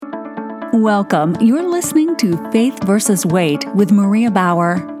Welcome. You're listening to Faith versus Weight with Maria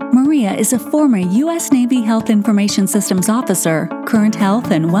Bauer. Maria is a former U.S. Navy Health Information Systems officer, current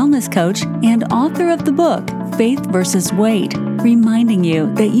health and wellness coach, and author of the book Faith versus Weight, reminding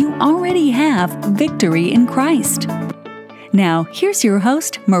you that you already have victory in Christ. Now, here's your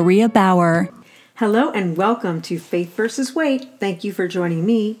host, Maria Bauer. Hello and welcome to Faith versus Weight. Thank you for joining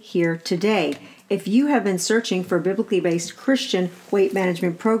me here today. If you have been searching for a biblically based Christian weight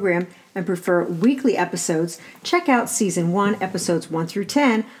management program and prefer weekly episodes, check out Season 1, Episodes 1 through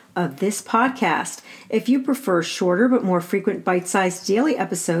 10 of this podcast. If you prefer shorter but more frequent bite-sized daily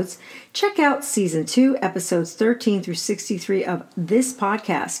episodes, check out Season 2, Episodes 13 through 63 of this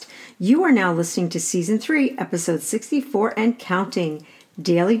podcast. You are now listening to Season 3, Episode 64 and counting,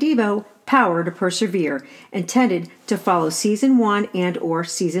 Daily Devo, Power to Persevere, intended to follow Season 1 and or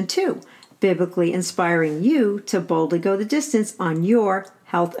Season 2, biblically inspiring you to boldly go the distance on your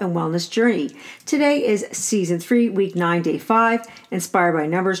health and wellness journey. Today is Season 3, Week 9, Day 5, inspired by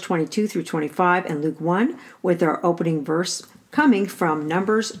Numbers 22 through 25 and Luke 1, with our opening verse coming from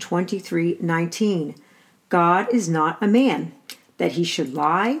Numbers 23:19. God is not a man, that he should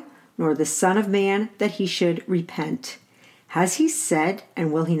lie, nor the Son of Man, that he should repent. Has he said,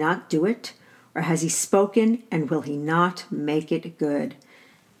 and will he not do it? Or has he spoken, and will he not make it good?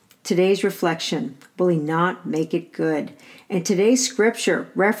 Today's reflection, will he not make it good? And today's scripture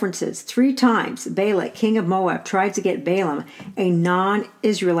references 3 times Balak, king of Moab, tried to get Balaam, a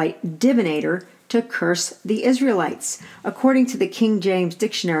non-Israelite divinator, to curse the Israelites. According to the King James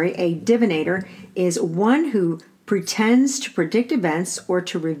Dictionary, a divinator is one who pretends to predict events or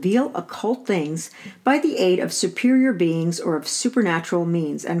to reveal occult things by the aid of superior beings or of supernatural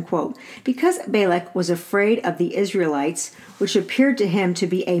means, end quote. Because Balak was afraid of the Israelites, which appeared to him to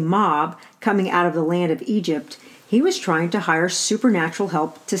be a mob coming out of the land of Egypt, he was trying to hire supernatural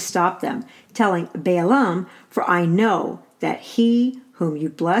help to stop them, telling Balaam, "For I know that he whom you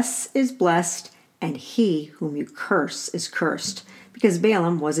bless is blessed, and he whom you curse is cursed." Because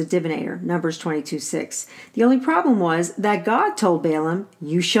Balaam was a divinator, Numbers 22:6. The only problem was that God told Balaam,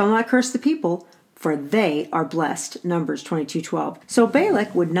 "You shall not curse the people, for they are blessed," Numbers 22:12. So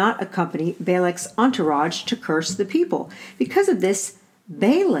Balak would not accompany Balak's entourage to curse the people. Because of this,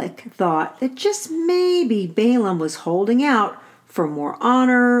 Balak thought that just maybe Balaam was holding out for more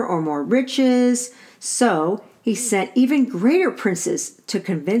honor or more riches. So he sent even greater princes to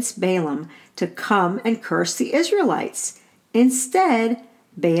convince Balaam to come and curse the Israelites. Instead,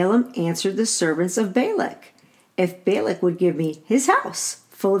 Balaam answered the servants of Balak, "If Balak would give me his house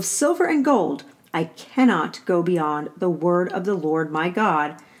full of silver and gold, I cannot go beyond the word of the Lord my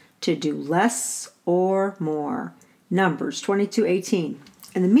God to do less or more." Numbers 22:18.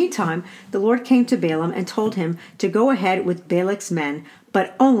 In the meantime, the Lord came to Balaam and told him to go ahead with Balak's men,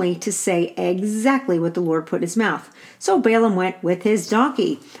 but only to say exactly what the Lord put in his mouth. So Balaam went with his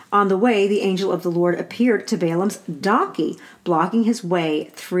donkey. On the way, the angel of the Lord appeared to Balaam's donkey, blocking his way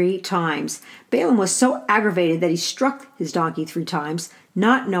 3 times. Balaam was so aggravated that he struck his donkey 3 times,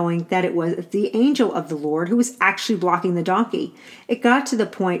 not knowing that it was the angel of the Lord who was actually blocking the donkey. It got to the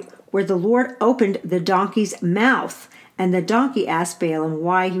point where the Lord opened the donkey's mouth, and the donkey asked Balaam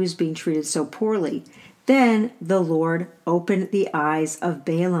why he was being treated so poorly. Then the Lord opened the eyes of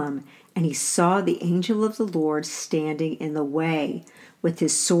Balaam, and he saw the angel of the Lord standing in the way, with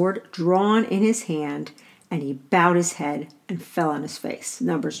his sword drawn in his hand, and he bowed his head and fell on his face.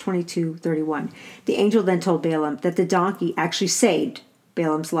 Numbers 22:31. The angel then told Balaam that the donkey actually saved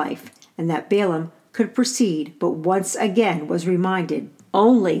Balaam's life, and that Balaam could proceed, but once again was reminded,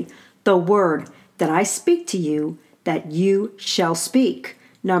 "Only the word that I speak to you, that you shall speak."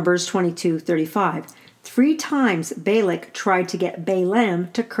 Numbers 22:35. 3 times Balak tried to get Balaam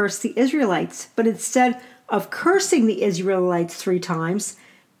to curse the Israelites, but instead of cursing the Israelites 3 times,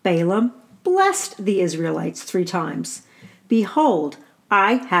 Balaam blessed the Israelites 3 times. "Behold,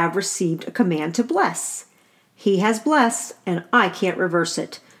 I have received a command to bless. He has blessed, and I can't reverse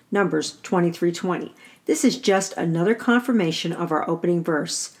it." Numbers 23:20. This is just another confirmation of our opening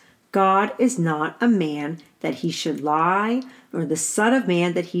verse. God is not a man that he should lie, nor the Son of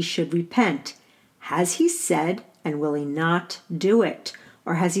Man that he should repent. Has he said, and will he not do it?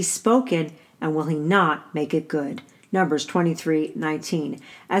 Or has he spoken, and will he not make it good? Numbers 23:19.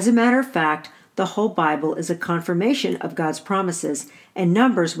 As a matter of fact, the whole Bible is a confirmation of God's promises. In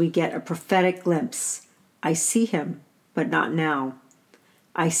Numbers, we get a prophetic glimpse. I see him, but not now.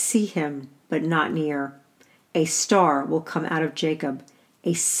 I see him, but not near. A star will come out of Jacob.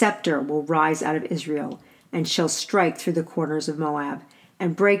 A scepter will rise out of Israel, and shall strike through the corners of Moab,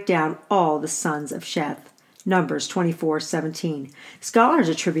 and break down all the sons of Sheth. Numbers 24:17. Scholars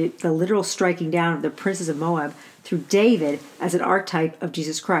attribute the literal striking down of the princes of Moab through David as an archetype of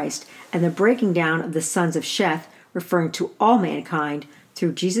Jesus Christ, and the breaking down of the sons of Sheth, referring to all mankind,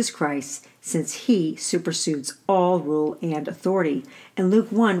 through Jesus Christ, since he supersedes all rule and authority. In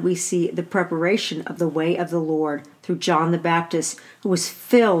Luke 1, we see the preparation of the way of the Lord through John the Baptist, who was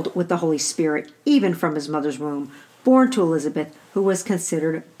filled with the Holy Spirit even from his mother's womb, born to Elizabeth, who was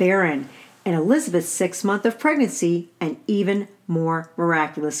considered barren. In Elizabeth's 6th month of pregnancy, an even more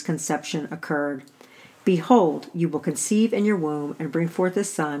miraculous conception occurred. Behold, you will conceive in your womb and bring forth a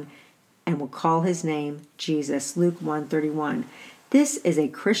son, and will call his name Jesus. Luke 1:31. This is a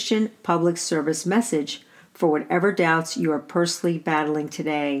Christian public service message for whatever doubts you are personally battling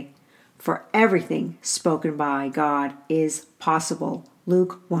today. For everything spoken by God is possible.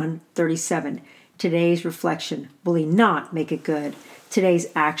 Luke 1:37. Today's reflection, will he not make it good? Today's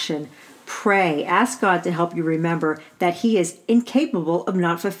action, pray. Ask God to help you remember that he is incapable of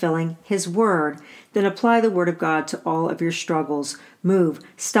not fulfilling his word. Then apply the word of God to all of your struggles. Move.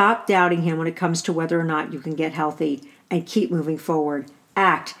 Stop doubting him when it comes to whether or not you can get healthy, and keep moving forward.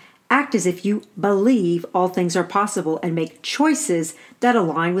 Act. Act as if you believe all things are possible, and make choices that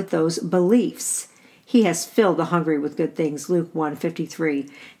align with those beliefs. He has filled the hungry with good things. Luke 1:53.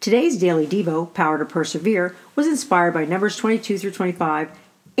 Today's Daily Devo, Power to Persevere, was inspired by Numbers 22 through 25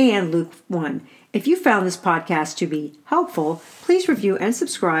 and Luke 1. If you found this podcast to be helpful, please review and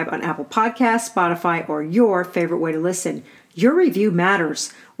subscribe on Apple Podcasts, Spotify, or your favorite way to listen. Your review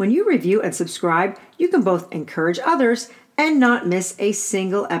matters. When you review and subscribe, you can both encourage others and not miss a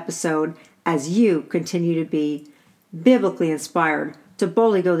single episode as you continue to be biblically inspired to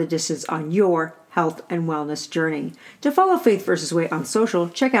boldly go the distance on your health and wellness journey. To follow Faith vs. Weight on social,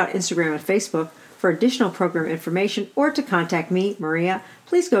 check out Instagram and Facebook. For additional program information or to contact me, Maria,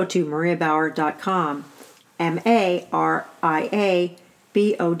 please go to mariabower.com.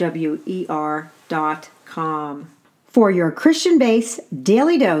 MariaBower.com. For your Christian-based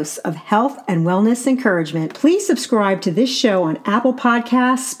daily dose of health and wellness encouragement, please subscribe to this show on Apple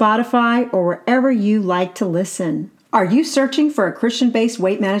Podcasts, Spotify, or wherever you like to listen. Are you searching for a Christian-based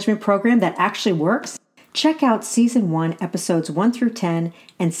weight management program that actually works? Check out Season 1, Episodes 1 through 10,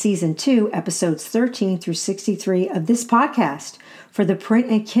 and Season 2, Episodes 13 through 63 of this podcast. For the print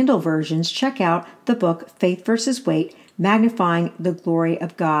and Kindle versions, check out the book Faith vs. Weight, Magnifying the Glory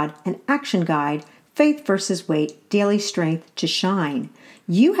of God, an action guide, Faith vs. Weight, Daily Strength to Shine.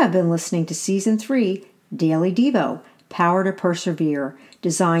 You have been listening to Season 3, Daily Devo, Power to Persevere,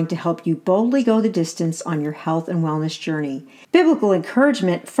 designed to help you boldly go the distance on your health and wellness journey. Biblical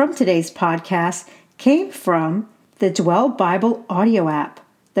encouragement from today's podcast came from the Dwell Bible audio app,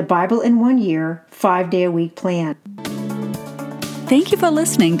 the Bible in 1 Year, 5-day-a-week plan. Thank you for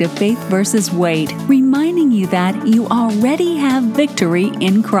listening to Faith vs. Weight, reminding you that you already have victory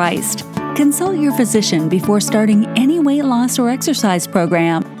in Christ. Consult your physician before starting any weight loss or exercise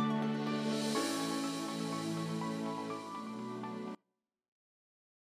program.